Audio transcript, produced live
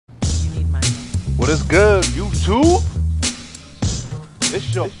What is good, YouTube?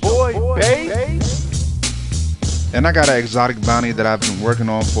 It's your boy, Babe. And I got an exotic bounty that I've been working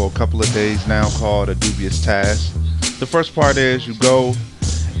on for a couple of days now called a Dubious Task. The first part is you go,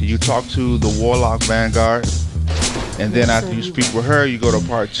 you talk to the Warlock Vanguard, and then after you speak with her, you go to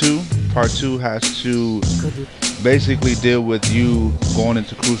part 2. Part 2 has to basically deal with you going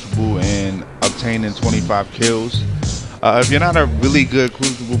into Crucible and obtaining 25 kills. If you're not a really good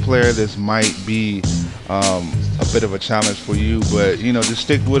Crucible player, this might be a bit of a challenge for you, but you know, just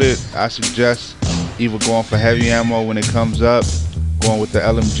stick with it. I suggest either going for heavy ammo when it comes up, going with the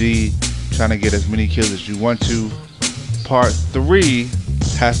LMG, trying to get as many kills as you want to. Part 3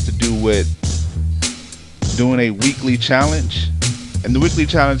 has to do with doing a weekly challenge, and the weekly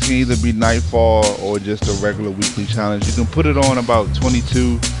challenge can either be Nightfall or just a regular weekly challenge. You can put it on about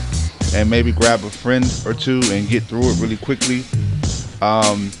 22 and maybe grab a friend or two and get through it really quickly.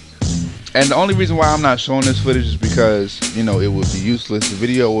 And the only reason why I'm not showing this footage is because, you know, it would be useless. The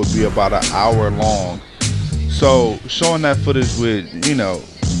video would be about an hour long, so showing that footage would, you know,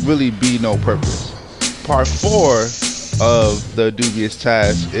 really be no purpose. Part 4 of the Dubious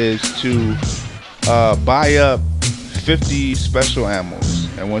Task is to buy up 50 special ammos,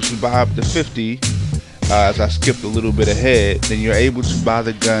 and once you buy up the 50, as I skipped a little bit ahead, then you're able to buy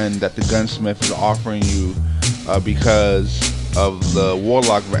the gun that the gunsmith is offering you because of the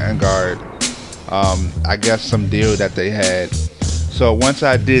Warlock Vanguard, I guess some deal that they had. So once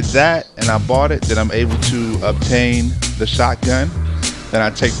I did that and I bought it, then I'm able to obtain the shotgun. Then I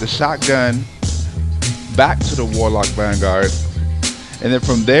take the shotgun back to the Warlock Vanguard, and then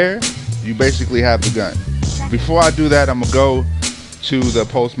from there you basically have the gun. Before I do that, I'm gonna go to the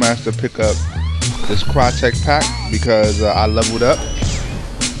postmaster, pick up this Crytek pack because I leveled up,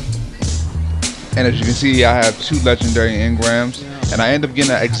 and as you can see, I have 2 legendary engrams, and I end up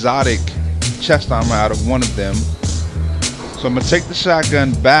getting an exotic chest armor out of one of them. So I'm gonna take the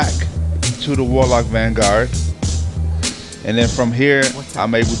shotgun back to the Warlock Vanguard, and then from here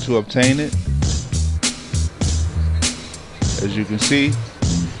I'm able to obtain it. As you can see,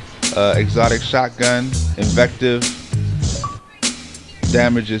 exotic shotgun, invective.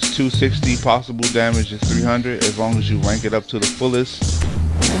 Damage is 260, possible damage is 300 as long as you rank it up to the fullest.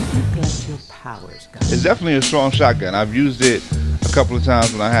 It's definitely a strong shotgun. I've used it a couple of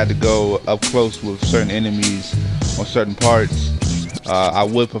times when I had to go up close with certain enemies on certain parts. I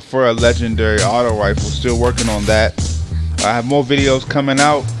would prefer a legendary auto rifle, still working on that. I have more videos coming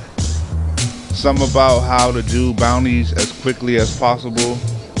out, some about how to do bounties as quickly as possible.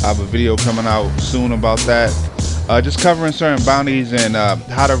 I have a video coming out soon about that. Just covering certain bounties and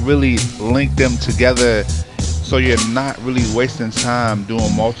how to really link them together so you're not really wasting time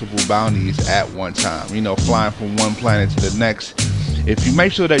doing multiple bounties at one time, you know, flying from one planet to the next. If you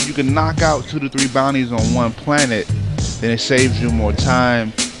make sure that you can knock out 2 to 3 bounties on one planet, then it saves you more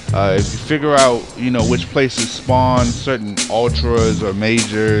time. If you figure out, you know, which places spawn certain ultras or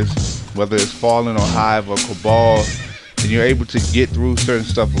majors, whether it's Fallen or Hive or Cabal, then you're able to get through certain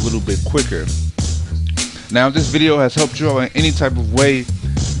stuff a little bit quicker. Now, if this video has helped you out in any type of way,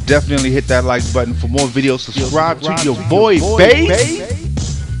 definitely hit that like button. For more videos, subscribe to your boy, Babe.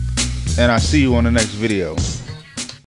 And I'll see you on the next video.